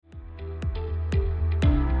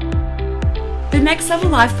The Next Level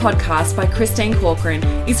Life podcast by Christine Corcoran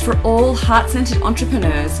is for all heart-centered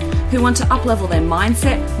entrepreneurs who want to uplevel their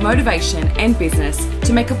mindset, motivation, and business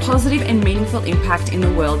to make a positive and meaningful impact in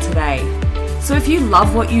the world today. So if you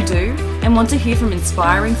love what you do and want to hear from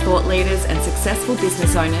inspiring thought leaders and successful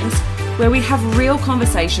business owners, where we have real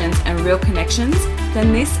conversations and real connections,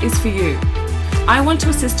 then this is for you. I want to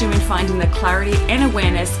assist you in finding the clarity and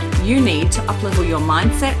awareness you need to uplevel your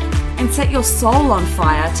mindset and set your soul on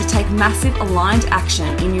fire to take massive aligned action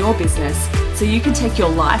in your business so you can take your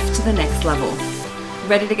life to the next level.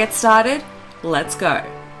 Ready to get started? Let's go.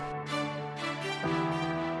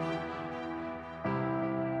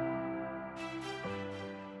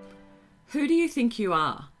 Who do you think you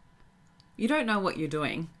are? You don't know what you're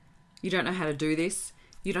doing. You don't know how to do this.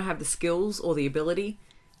 You don't have the skills or the ability.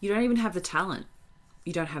 You don't even have the talent.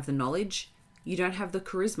 You don't have the knowledge. You don't have the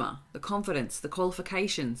charisma, the confidence, the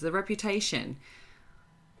qualifications, the reputation.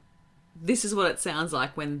 This is what it sounds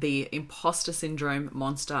like when the imposter syndrome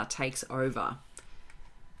monster takes over. Have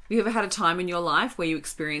you ever had a time in your life where you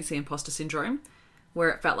experienced the imposter syndrome, where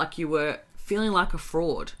it felt like you were feeling like a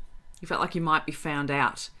fraud? You felt like you might be found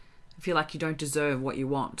out. You feel like you don't deserve what you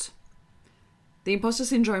want. The imposter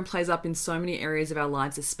syndrome plays up in so many areas of our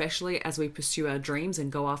lives, especially as we pursue our dreams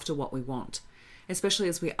and go after what we want. Especially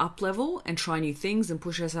as we up-level and try new things and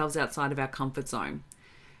push ourselves outside of our comfort zone.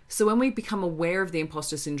 So when we become aware of the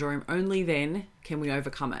imposter syndrome, only then can we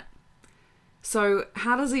overcome it. So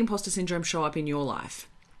how does the imposter syndrome show up in your life?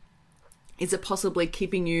 Is it possibly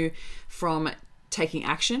keeping you from taking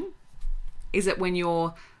action? Is it when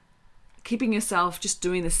you're keeping yourself just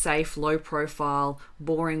doing the safe, low-profile,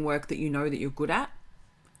 boring work that you know that you're good at?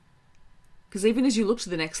 Because even as you look to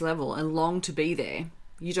the next level and long to be there,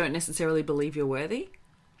 you don't necessarily believe you're worthy.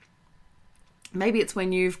 Maybe it's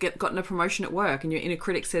when you've gotten a promotion at work and your inner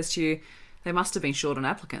critic says to you, they must have been short on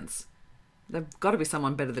applicants. They've got to be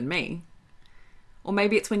someone better than me. Or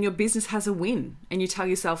maybe it's when your business has a win and you tell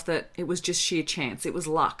yourself that it was just sheer chance, it was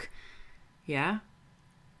luck. Yeah?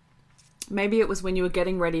 Maybe it was when you were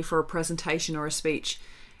getting ready for a presentation or a speech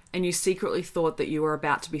and you secretly thought that you were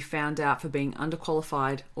about to be found out for being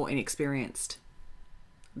underqualified or inexperienced.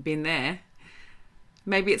 Been there.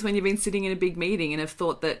 Maybe it's when you've been sitting in a big meeting and have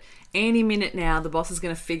thought that any minute now the boss is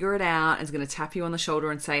going to figure it out and is going to tap you on the shoulder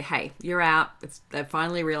and say, hey, you're out. They've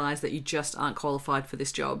finally realized that you just aren't qualified for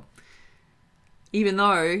this job. Even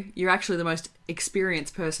though you're actually the most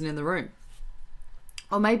experienced person in the room.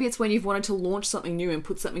 Or maybe it's when you've wanted to launch something new and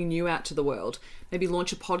put something new out to the world. Maybe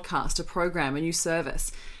launch a podcast, a program, a new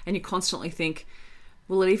service. And you constantly think,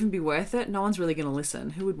 will it even be worth it? No one's really going to listen.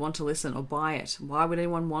 Who would want to listen or buy it? Why would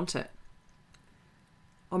anyone want it?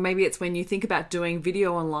 Or maybe it's when you think about doing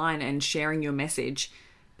video online and sharing your message,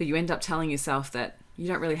 but you end up telling yourself that you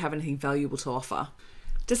don't really have anything valuable to offer.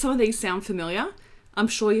 Do some of these sound familiar? I'm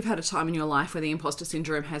sure you've had a time in your life where the imposter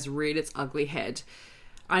syndrome has reared its ugly head.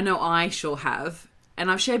 I know I sure have. And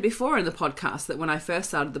I've shared before in the podcast that when I first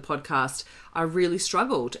started the podcast, I really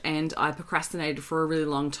struggled and I procrastinated for a really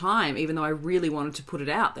long time, even though I really wanted to put it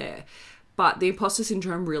out there. But the imposter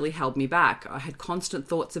syndrome really held me back. I had constant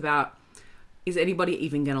thoughts about, is anybody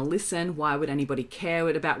even going to listen? Why would anybody care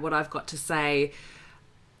about what I've got to say?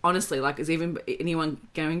 Honestly, is even anyone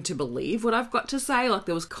going to believe what I've got to say?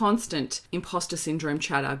 There was constant imposter syndrome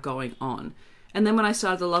chatter going on. And then when I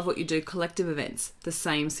started the Love What You Do collective events, the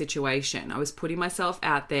same situation. I was putting myself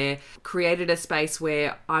out there, created a space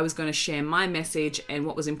where I was going to share my message and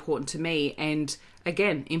what was important to me. And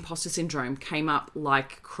again, imposter syndrome came up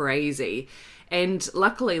like crazy. And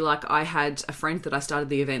luckily, I had a friend that I started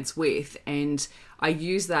the events with, and I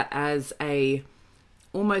used that as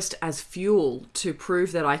almost as fuel to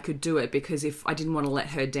prove that I could do it, because if I didn't want to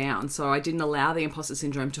let her down. So I didn't allow the imposter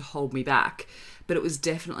syndrome to hold me back, but it was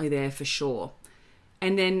definitely there for sure.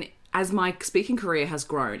 And then as my speaking career has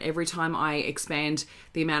grown, every time I expand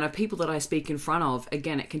the amount of people that I speak in front of,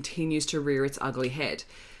 again, it continues to rear its ugly head.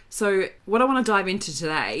 So what I want to dive into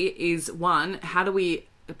today is, one, how do we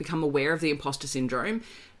become aware of the imposter syndrome,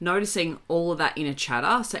 noticing all of that inner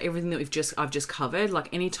chatter. So everything that I've just covered,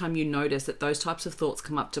 anytime you notice that those types of thoughts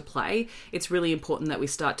come up to play, it's really important that we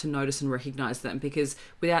start to notice and recognize them, because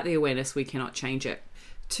without the awareness, we cannot change it.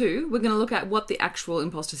 2, we're going to look at what the actual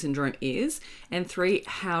imposter syndrome is, and 3,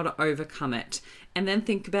 how to overcome it, and then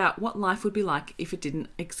think about what life would be like if it didn't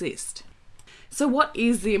exist. So what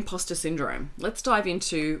is the imposter syndrome? Let's dive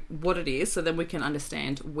into what it is so then we can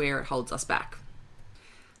understand where it holds us back.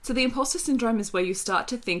 So the imposter syndrome is where you start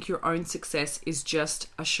to think your own success is just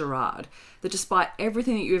a charade, that despite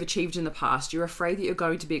everything that you have achieved in the past, you're afraid that you're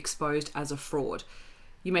going to be exposed as a fraud.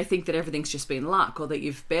 You may think that everything's just been luck or that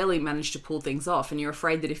you've barely managed to pull things off, and you're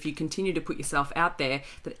afraid that if you continue to put yourself out there,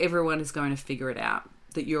 that everyone is going to figure it out,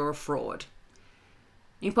 that you're a fraud.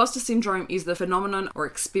 Impostor syndrome is the phenomenon or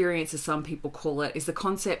experience, as some people call it, is the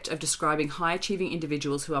concept of describing high-achieving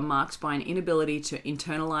individuals who are marked by an inability to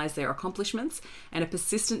internalize their accomplishments and a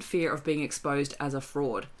persistent fear of being exposed as a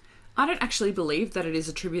fraud. I don't actually believe that it is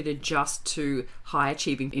attributed just to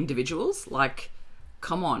high-achieving individuals. Like,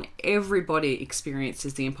 come on, everybody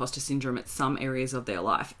experiences the imposter syndrome at some areas of their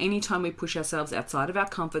life. Anytime we push ourselves outside of our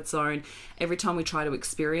comfort zone, every time we try to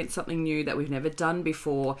experience something new that we've never done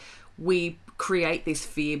before, we create these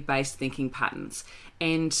fear-based thinking patterns.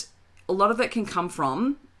 And a lot of it can come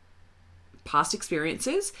from past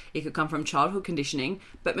experiences. It could come from childhood conditioning,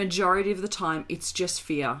 but majority of the time, it's just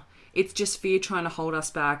fear. It's just fear trying to hold us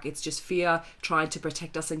back. It's just fear trying to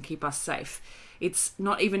protect us and keep us safe. It's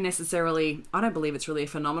not even necessarily, I don't believe it's really a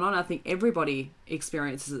phenomenon. I think everybody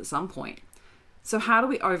experiences it at some point. So how do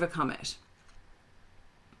we overcome it?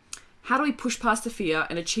 How do we push past the fear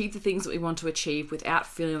and achieve the things that we want to achieve without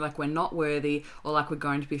feeling like we're not worthy or like we're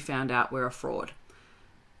going to be found out we're a fraud?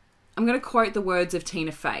 I'm going to quote the words of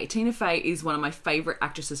Tina Fey. Tina Fey is one of my favorite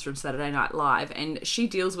actresses from Saturday Night Live, and she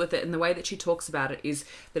deals with it, and the way that she talks about it is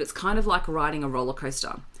that it's kind of like riding a roller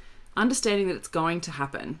coaster. Understanding that it's going to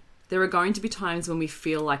happen. There are going to be times when we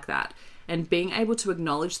feel like that, and being able to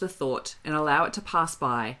acknowledge the thought and allow it to pass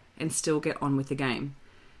by and still get on with the game.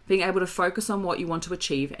 Being able to focus on what you want to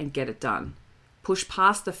achieve and get it done. Push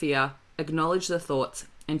past the fear, acknowledge the thoughts,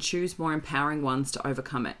 and choose more empowering ones to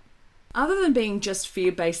overcome it. Other than being just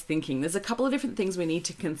fear-based thinking, there's a couple of different things we need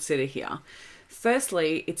to consider here.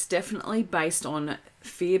 Firstly, it's definitely based on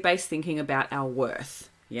fear-based thinking about our worth,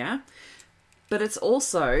 yeah? But it's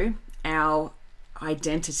also our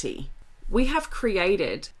identity. We have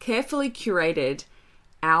carefully curated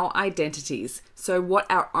our identities, so what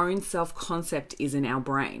our own self-concept is in our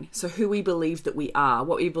brain. So who we believe that we are,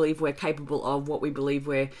 what we believe we're capable of, what we believe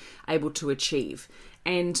we're able to achieve.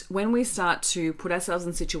 And when we start to put ourselves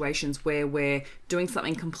in situations where we're doing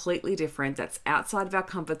something completely different that's outside of our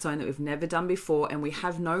comfort zone that we've never done before, and we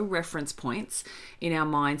have no reference points in our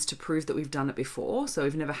minds to prove that we've done it before, so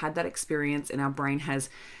we've never had that experience and our brain has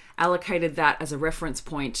allocated that as a reference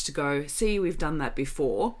point to go, see, we've done that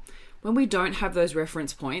before. When we don't have those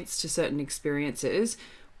reference points to certain experiences,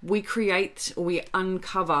 we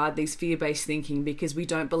uncover these fear-based thinking because we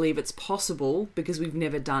don't believe it's possible because we've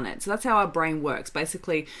never done it. So that's how our brain works.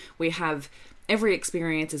 Basically, we have every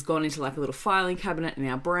experience has gone into like a little filing cabinet in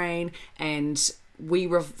our brain, and we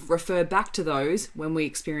refer back to those when we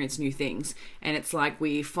experience new things. And it's like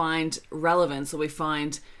we find relevance, or we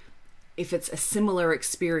find if it's a similar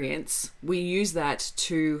experience, we use that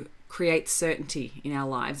to create certainty in our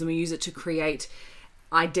lives, and we use it to create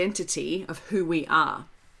identity of who we are.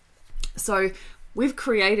 So we've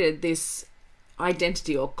created this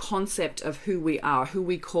identity or concept of who we are, who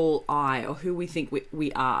we call I, or who we think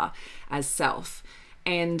we are as self.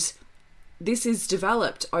 And this is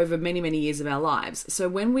developed over many, many years of our lives. So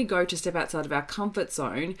when we go to step outside of our comfort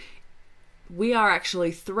zone, we are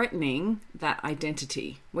actually threatening that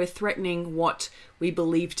identity. We're threatening what we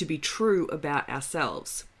believe to be true about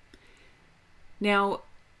ourselves. Now,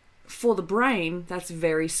 for the brain, that's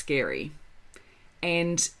very scary.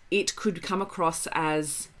 And it could come across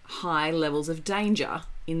as high levels of danger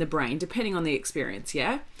in the brain, depending on the experience,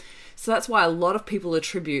 yeah? So that's why a lot of people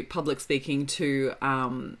attribute public speaking to,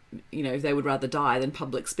 they would rather die than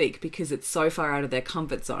public speak, because it's so far out of their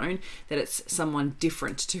comfort zone that it's someone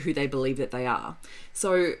different to who they believe that they are.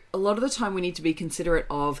 So a lot of the time we need to be considerate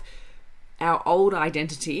of our old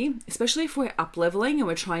identity, especially if we're up-leveling and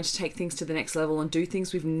we're trying to take things to the next level and do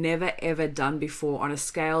things we've never ever done before on a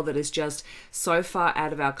scale that is just so far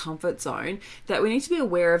out of our comfort zone, that we need to be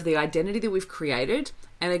aware of the identity that we've created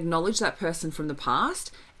and acknowledge that person from the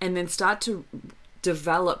past, and then start to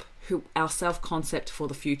develop our self-concept for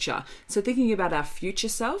the future. So thinking about our future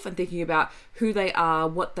self and thinking about who they are,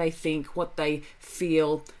 what they think, what they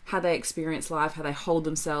feel, how they experience life, how they hold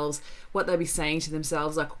themselves, what they'll be saying to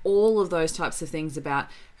themselves, like all of those types of things about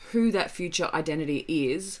who that future identity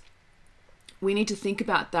is. We need to think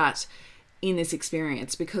about that in this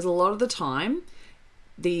experience, because a lot of the time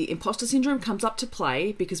the imposter syndrome comes up to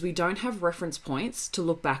play because we don't have reference points to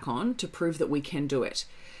look back on to prove that we can do it.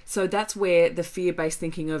 So that's where the fear-based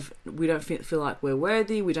thinking of we don't feel like we're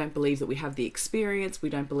worthy, we don't believe that we have the experience, we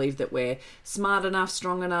don't believe that we're smart enough,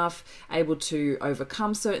 strong enough, able to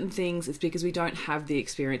overcome certain things. It's because we don't have the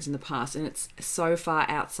experience in the past, and it's so far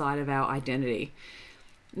outside of our identity.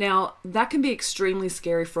 Now, that can be extremely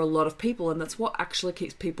scary for a lot of people, and that's what actually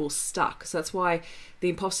keeps people stuck. So that's why the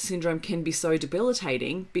imposter syndrome can be so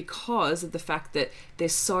debilitating, because of the fact that they're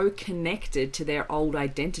so connected to their old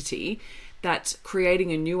identity that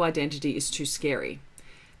creating a new identity is too scary.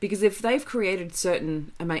 Because if they've created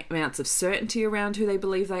certain amounts of certainty around who they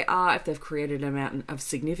believe they are, if they've created an amount of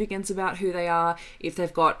significance about who they are, if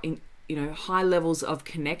they've got high levels of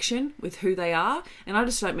connection with who they are, and I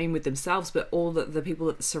just don't mean with themselves, but all the people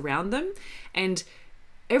that surround them, and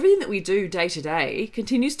everything that we do day to day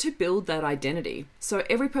continues to build that identity. So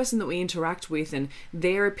every person that we interact with and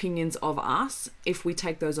their opinions of us, if we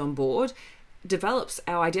take those on board, develops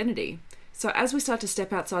our identity. So as we start to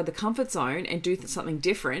step outside the comfort zone and do something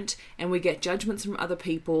different, and we get judgments from other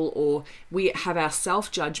people, or we have our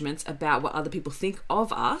self-judgments about what other people think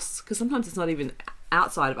of us, because sometimes it's not even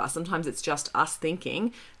outside of us, sometimes it's just us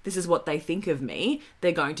thinking, this is what they think of me,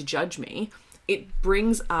 they're going to judge me. It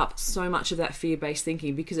brings up so much of that fear-based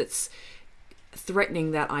thinking because it's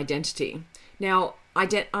threatening that identity. Now,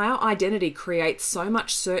 our identity creates so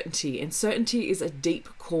much certainty, and certainty is a deep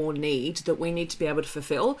core need that we need to be able to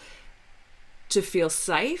fulfill to feel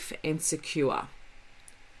safe and secure.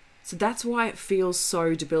 So that's why it feels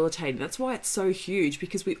so debilitating. That's why it's so huge,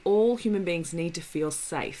 because we all human beings need to feel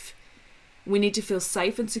safe. We need to feel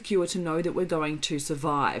safe and secure to know that we're going to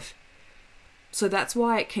survive. So that's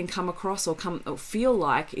why it can come across or feel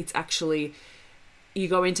like it's actually, you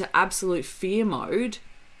go into absolute fear mode,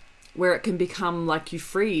 where it can become like you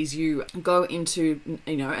freeze, you go into,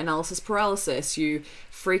 analysis paralysis, you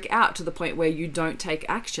freak out to the point where you don't take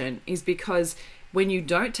action, is because when you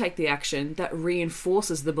don't take the action, that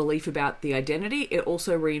reinforces the belief about the identity. It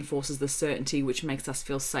also reinforces the certainty, which makes us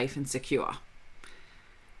feel safe and secure.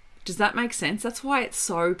 Does that make sense? That's why it's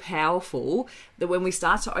so powerful that when we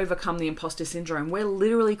start to overcome the imposter syndrome, we're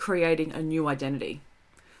literally creating a new identity.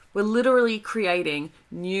 We're literally creating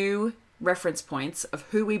new reference points of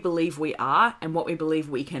who we believe we are and what we believe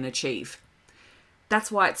we can achieve.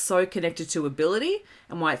 That's why it's so connected to ability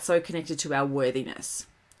and why it's so connected to our worthiness.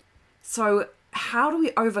 So how do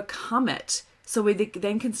we overcome it so we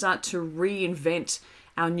then can start to reinvent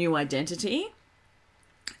our new identity?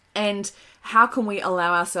 And how can we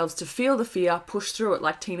allow ourselves to feel the fear, push through it?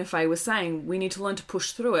 Like Tina Fey was saying, we need to learn to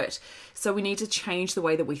push through it. So we need to change the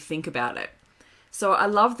way that we think about it. So I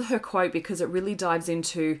love her quote because it really dives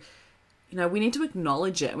into, we need to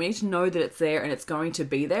acknowledge it. We need to know that it's there and it's going to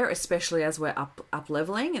be there, especially as we're up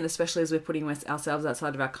leveling, and especially as we're putting ourselves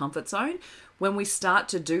outside of our comfort zone. When we start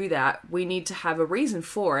to do that, we need to have a reason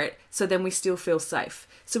for it, so then we still feel safe.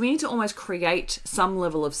 So we need to almost create some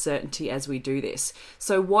level of certainty as we do this.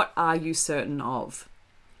 So what are you certain of?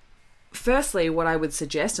 Firstly, what I would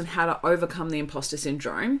suggest and how to overcome the imposter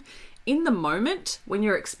syndrome, in the moment when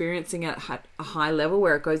you're experiencing it at a high level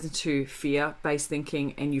where it goes into fear-based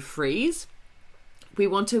thinking and you freeze, we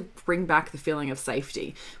want to bring back the feeling of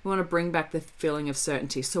safety. We want to bring back the feeling of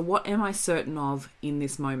certainty. So what am I certain of in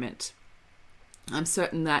this moment? I'm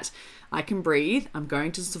certain that I can breathe. I'm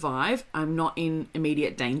going to survive. I'm not in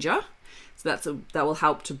immediate danger. So that will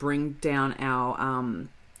help to bring down our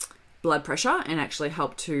blood pressure and actually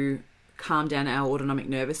help to calm down our autonomic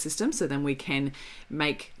nervous system, so then we can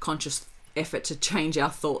make conscious effort to change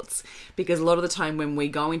our thoughts. Because a lot of the time when we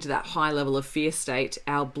go into that high level of fear state,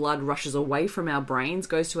 our blood rushes away from our brains,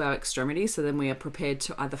 goes to our extremities, so then we are prepared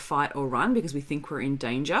to either fight or run because we think we're in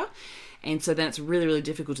danger. And so then it's really, really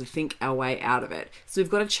difficult to think our way out of it. So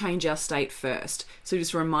we've got to change our state first. So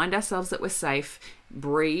just remind ourselves that we're safe,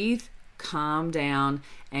 breathe, calm down,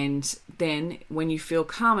 and then when you feel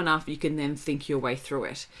calm enough, you can then think your way through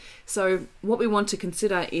it. So what we want to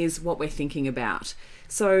consider is what we're thinking about.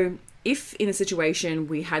 So if in a situation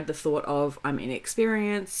we had the thought of, I'm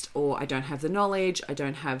inexperienced, or I don't have the knowledge, I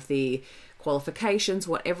don't have the qualifications,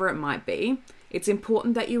 whatever it might be, it's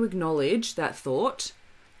important that you acknowledge that thought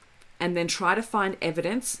and then try to find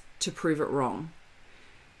evidence to prove it wrong.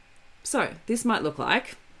 So this might look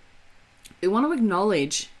like, we want to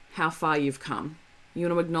acknowledge how far you've come. You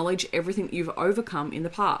want to acknowledge everything that you've overcome in the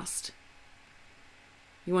past.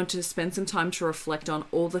 You want to spend some time to reflect on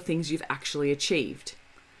all the things you've actually achieved.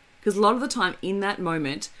 Because a lot of the time in that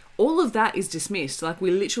moment, all of that is dismissed. Like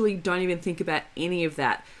we literally don't even think about any of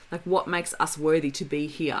that. Like what makes us worthy to be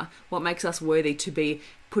here? What makes us worthy to be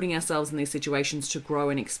putting ourselves in these situations to grow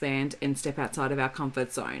and expand and step outside of our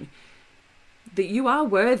comfort zone? That you are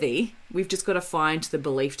worthy, we've just got to find the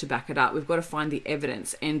belief to back it up. We've got to find the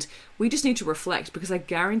evidence, and we just need to reflect, because I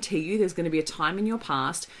guarantee you there's going to be a time in your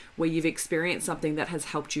past where you've experienced something that has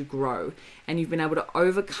helped you grow and you've been able to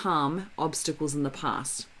overcome obstacles in the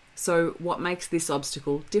past. So what makes this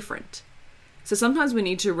obstacle different? So sometimes we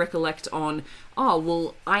need to recollect on, oh,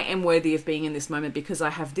 well, I am worthy of being in this moment because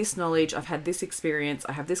I have this knowledge, I've had this experience,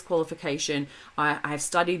 I have this qualification, I have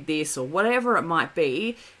studied this, or whatever it might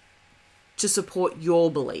be, to support your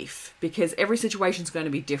belief, because every situation is going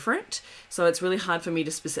to be different. So it's really hard for me to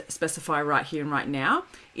specify right here and right now.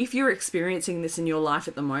 If you're experiencing this in your life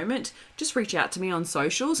at the moment, just reach out to me on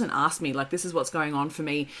socials and ask me, like, this is what's going on for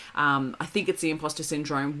me. I think it's the imposter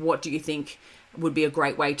syndrome. What do you think would be a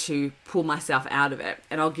great way to pull myself out of it?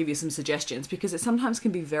 And I'll give you some suggestions, because it sometimes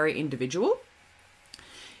can be very individual.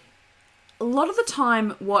 A lot of the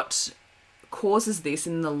time, what causes this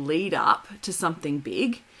in the lead up to something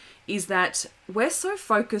big is that we're so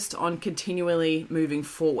focused on continually moving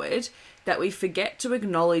forward that we forget to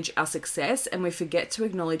acknowledge our success, and we forget to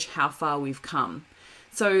acknowledge how far we've come.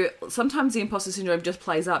 So sometimes the imposter syndrome just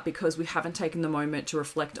plays up because we haven't taken the moment to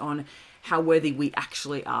reflect on how worthy we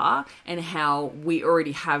actually are, and how we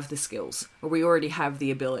already have the skills, or we already have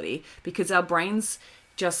the ability, because our brains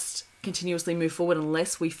just continuously move forward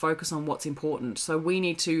unless we focus on what's important. So we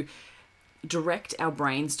need to direct our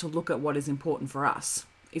brains to look at what is important for us.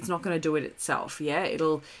 It's not going to do it itself. Yeah,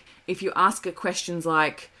 if you ask it questions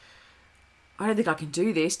like, I don't think I can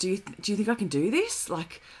do this. Do you think I can do this?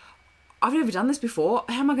 Like, I've never done this before.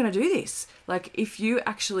 How am I going to do this? Like, if you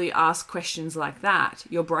actually ask questions like that,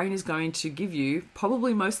 your brain is going to give you,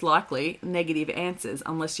 probably most likely, negative answers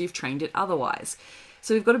unless you've trained it otherwise.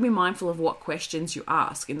 So you've got to be mindful of what questions you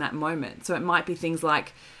ask in that moment. So it might be things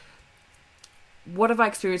like, what have I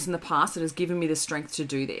experienced in the past that has given me the strength to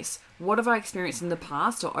do this? What have I experienced in the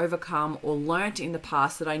past, or overcome, or learnt in the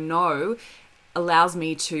past that I know allows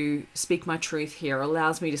me to speak my truth here,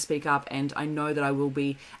 allows me to speak up, and I know that I will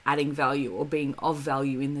be adding value or being of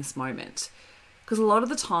value in this moment? Because a lot of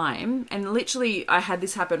the time, and literally I had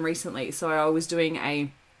this happen recently, so I was doing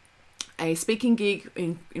a speaking gig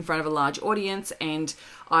in front of a large audience, and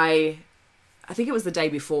I think it was the day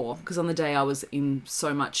before, because on the day I was in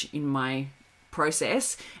so much in my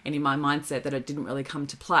process and in my mindset that it didn't really come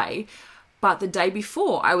to play. But the day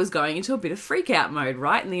before, I was going into a bit of freak out mode,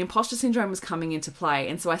 right? And the imposter syndrome was coming into play.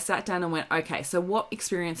 And so I sat down and went, okay, so what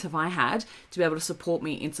experience have I had to be able to support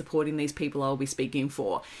me in supporting these people I'll be speaking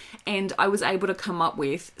for? And I was able to come up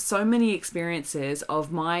with so many experiences of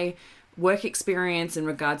my work experience in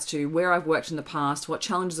regards to where I've worked in the past, what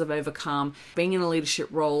challenges I've overcome, being in a leadership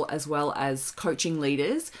role, as well as coaching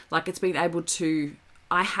leaders. Like, it's been able to,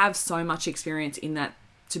 I have so much experience in that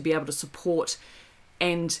to be able to support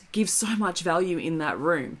and give so much value in that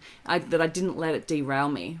room that I didn't let it derail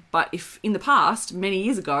me. But if in the past, many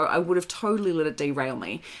years ago, I would have totally let it derail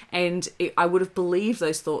me, and I would have believed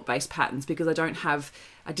those thought-based patterns, because I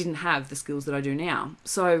didn't have the skills that I do now.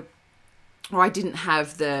 So, or I didn't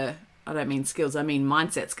have I don't mean skills, I mean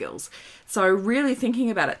mindset skills. So really thinking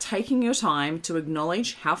about it, taking your time to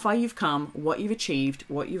acknowledge how far you've come, what you've achieved,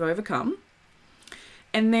 what you've overcome.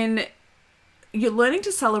 And then you're learning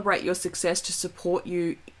to celebrate your success to support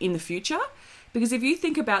you in the future. Because if you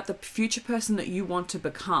think about the future person that you want to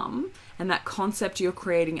become, and that concept you're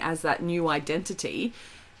creating as that new identity,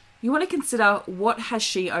 you want to consider, what has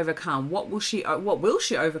she overcome? What will she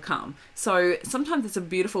overcome? So sometimes it's a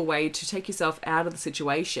beautiful way to take yourself out of the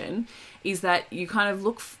situation, is that you kind of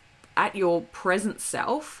look at your present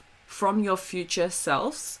self from your future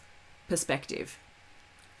self's perspective.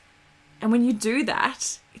 And when you do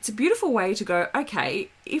that, it's a beautiful way to go, okay,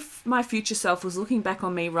 if my future self was looking back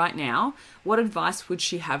on me right now, what advice would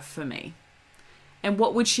she have for me? And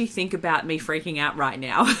what would she think about me freaking out right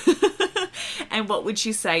now? And what would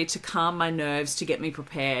she say to calm my nerves, to get me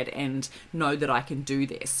prepared and know that I can do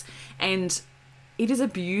this? And it is a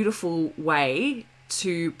beautiful way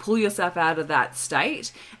to pull yourself out of that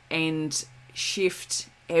state and shift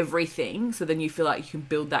everything, so then you feel like you can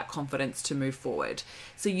build that confidence to move forward.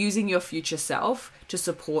 So using your future self to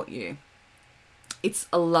support you. It's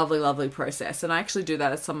a lovely, lovely process. And I actually do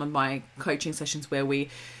that at some of my coaching sessions, where we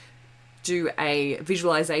do a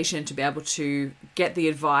visualization to be able to get the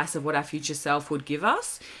advice of what our future self would give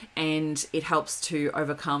us. And it helps to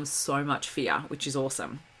overcome so much fear, which is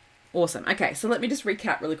awesome. Awesome. Okay, so let me just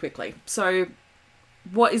recap really quickly. So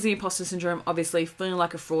what is the imposter syndrome? Obviously, feeling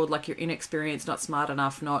like a fraud, like you're inexperienced, not smart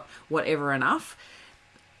enough, not whatever enough.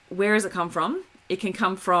 Where does it come from? It can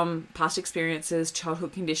come from past experiences,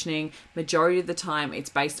 childhood conditioning. Majority of the time, it's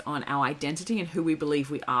based on our identity and who we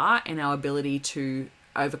believe we are, and our ability to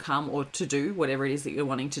overcome or to do whatever it is that you're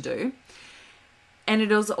wanting to do. And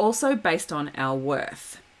it is also based on our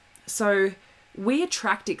worth. So we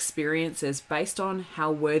attract experiences based on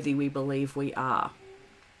how worthy we believe we are.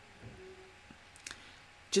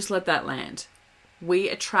 Just let that land. We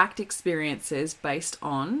attract experiences based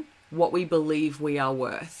on what we believe we are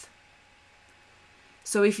worth.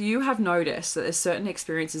 So if you have noticed that there's certain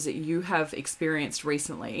experiences that you have experienced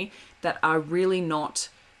recently that are really not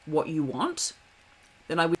what you want,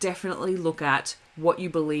 then I would definitely look at what you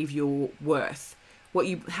believe you're worth,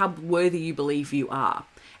 how worthy you believe you are.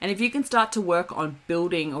 And if you can start to work on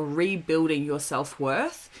building or rebuilding your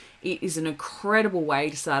self-worth, it is an incredible way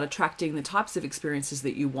to start attracting the types of experiences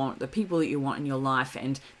that you want, the people that you want in your life,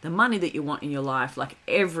 and the money that you want in your life, like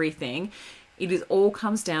everything. It is all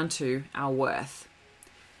comes down to our worth.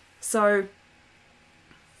 So,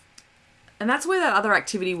 and that's where that other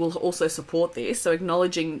activity will also support this. So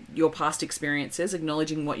acknowledging your past experiences,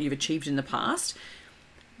 acknowledging what you've achieved in the past.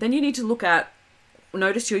 Then you need to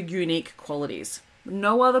notice your unique qualities.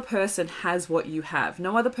 No other person has what you have.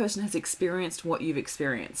 No other person has experienced what you've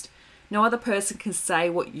experienced. No other person can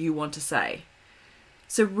say what you want to say.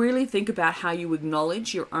 So really think about how you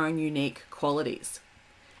acknowledge your own unique qualities.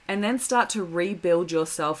 And then start to rebuild your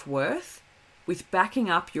self-worth with backing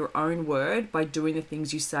up your own word by doing the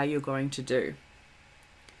things you say you're going to do.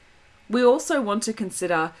 We also want to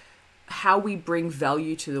consider how we bring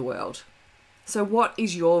value to the world. So what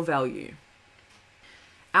is your value?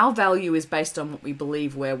 Our value is based on what we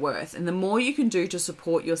believe we're worth. And the more you can do to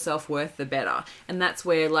support your self-worth, the better. And that's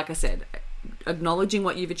where, like I said, acknowledging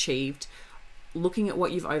what you've achieved, looking at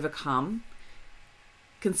what you've overcome,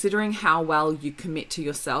 considering how well you commit to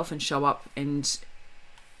yourself and show up and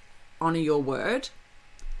honor your word,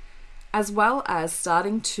 as well as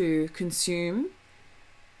starting to consume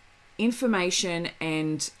information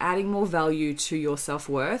and adding more value to your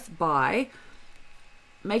self-worth by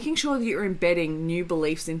making sure that you're embedding new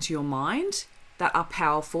beliefs into your mind that are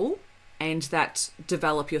powerful and that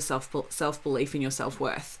develop your self-belief and your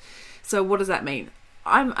self-worth. So what does that mean?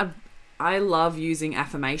 I love using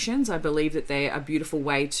affirmations. I believe that they're a beautiful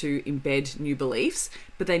way to embed new beliefs,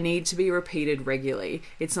 but they need to be repeated regularly.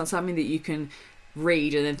 It's not something that you can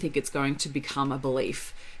read and then think it's going to become a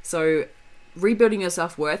belief. So rebuilding your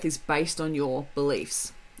self-worth is based on your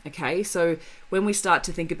beliefs. Okay, so when we start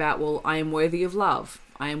to think about, well, I am worthy of love,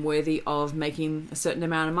 I am worthy of making a certain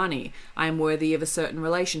amount of money, I am worthy of a certain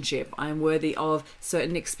relationship, I am worthy of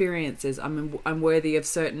certain experiences, I'm worthy of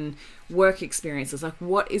certain work experiences. Like,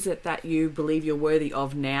 what is it that you believe you're worthy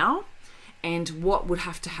of now? And what would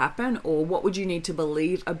have to happen, or what would you need to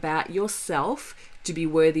believe about yourself to be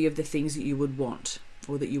worthy of the things that you would want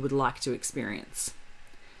or that you would like to experience?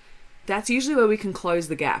 That's usually where we can close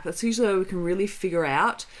the gap. That's usually where we can really figure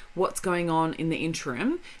out what's going on in the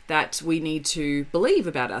interim that we need to believe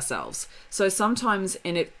about ourselves. So sometimes,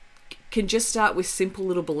 and it can just start with simple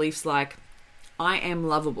little beliefs like, I am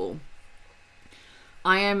lovable.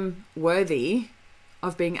 I am worthy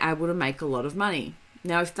of being able to make a lot of money.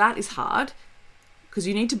 Now, if that is hard, because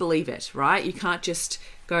you need to believe it, right? You can't just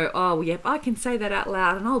go, oh, well, yep, I can say that out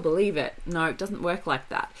loud and I'll believe it. No, it doesn't work like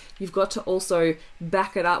that. You've got to also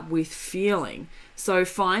back it up with feeling. So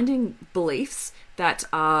finding beliefs that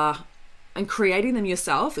are, and creating them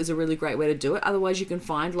yourself is a really great way to do it. Otherwise, you can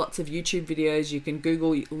find lots of YouTube videos. You can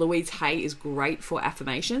Google. Louise Hay is great for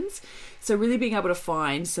affirmations. So really being able to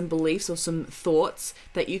find some beliefs or some thoughts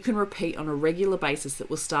that you can repeat on a regular basis that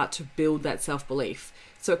will start to build that self-belief.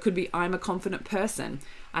 So it could be, I'm a confident person.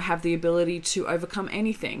 I have the ability to overcome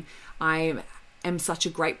anything. I am such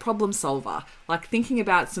a great problem solver. Like thinking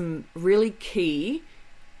about some really key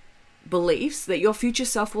beliefs that your future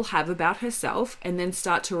self will have about herself, and then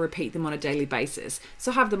start to repeat them on a daily basis.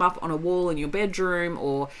 So have them up on a wall in your bedroom,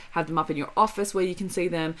 or have them up in your office where you can see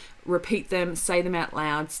them. Repeat them, say them out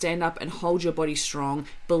loud, stand up and hold your body strong.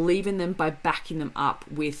 Believe in them by backing them up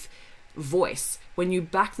with voice. When you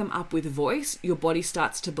back them up with voice, your body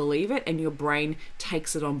starts to believe it and your brain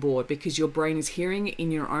takes it on board, because your brain is hearing it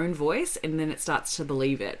in your own voice and then it starts to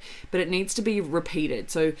believe it. But it needs to be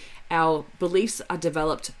repeated. So our beliefs are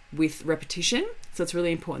developed with repetition. So it's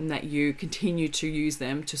really important that you continue to use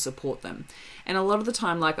them to support them. And a lot of the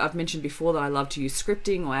time, like I've mentioned before, that I love to use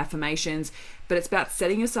scripting or affirmations, but it's about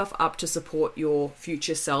setting yourself up to support your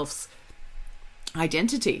future self's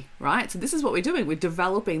identity, right? So this is what we're doing. We're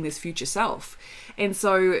developing this future self. And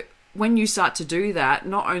so when you start to do that,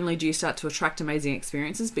 not only do you start to attract amazing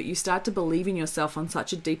experiences, but you start to believe in yourself on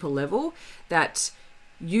such a deeper level that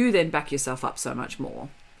you then back yourself up so much more.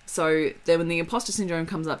 So then when the imposter syndrome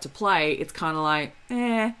comes up to play, it's kind of like,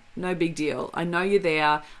 no big deal. I know you're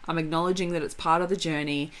there. I'm acknowledging that it's part of the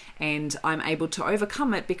journey, and I'm able to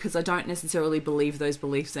overcome it because I don't necessarily believe those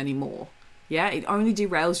beliefs anymore. Yeah, it only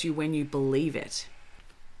derails you when you believe it.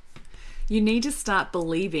 You need to start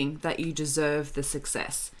believing that you deserve the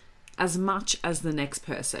success as much as the next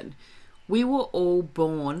person. We were all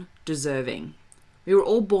born deserving. We were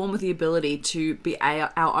all born with the ability to be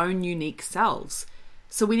our own unique selves.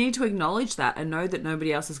 So we need to acknowledge that and know that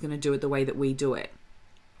nobody else is going to do it the way that we do it.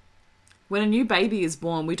 When a new baby is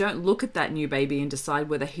born, we don't look at that new baby and decide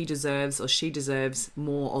whether he deserves or she deserves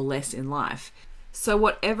more or less in life. So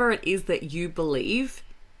whatever it is that you believe,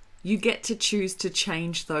 you get to choose to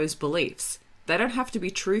change those beliefs. They don't have to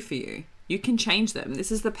be true for you. You can change them.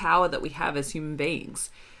 This is the power that we have as human beings.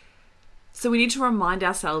 So we need to remind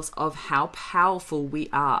ourselves of how powerful we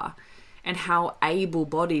are and how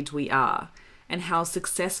able-bodied we are and how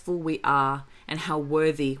successful we are and how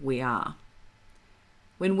worthy we are.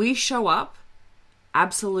 When we show up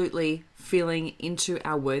absolutely feeling into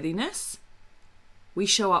our worthiness, we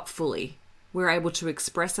show up fully. We're able to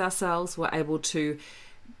express ourselves. We're able to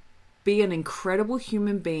be an incredible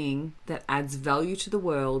human being that adds value to the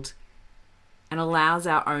world and allows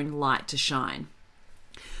our own light to shine.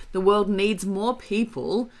 The world needs more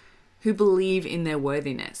people who believe in their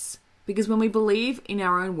worthiness, because when we believe in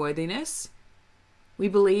our own worthiness, we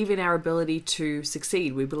believe in our ability to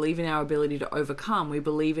succeed. We believe in our ability to overcome. We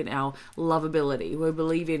believe in our lovability. We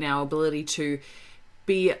believe in our ability to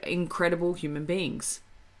be incredible human beings.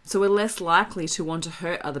 So we're less likely to want to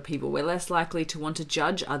hurt other people. We're less likely to want to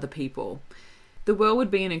judge other people. The world would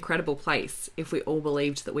be an incredible place if we all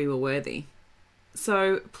believed that we were worthy.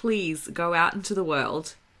 So please go out into the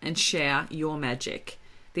world and share your magic.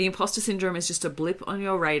 The imposter syndrome is just a blip on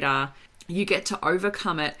your radar. You get to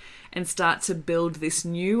overcome it and start to build this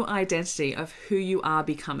new identity of who you are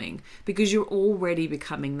becoming, because you're already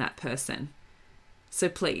becoming that person. So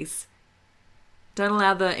please, don't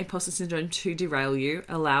allow the imposter syndrome to derail you.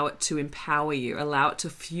 Allow it to empower you. Allow it to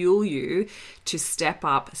fuel you to step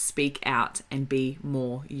up, speak out, and be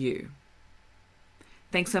more you.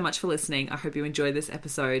 Thanks so much for listening. I hope you enjoyed this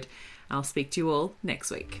episode. I'll speak to you all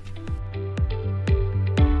next week.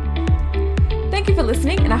 Thank you for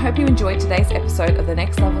listening, and I hope you enjoyed today's episode of the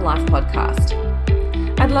Next Level Life podcast.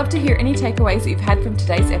 I'd love to hear any takeaways that you've had from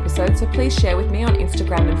today's episode, so please share with me on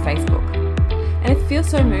Instagram and Facebook. And if you feel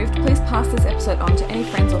so moved, please pass this episode on to any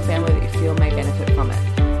friends or family that you feel may benefit from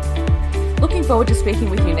it. Looking forward to speaking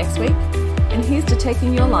with you next week, and here's to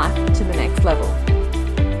taking your life to the next level.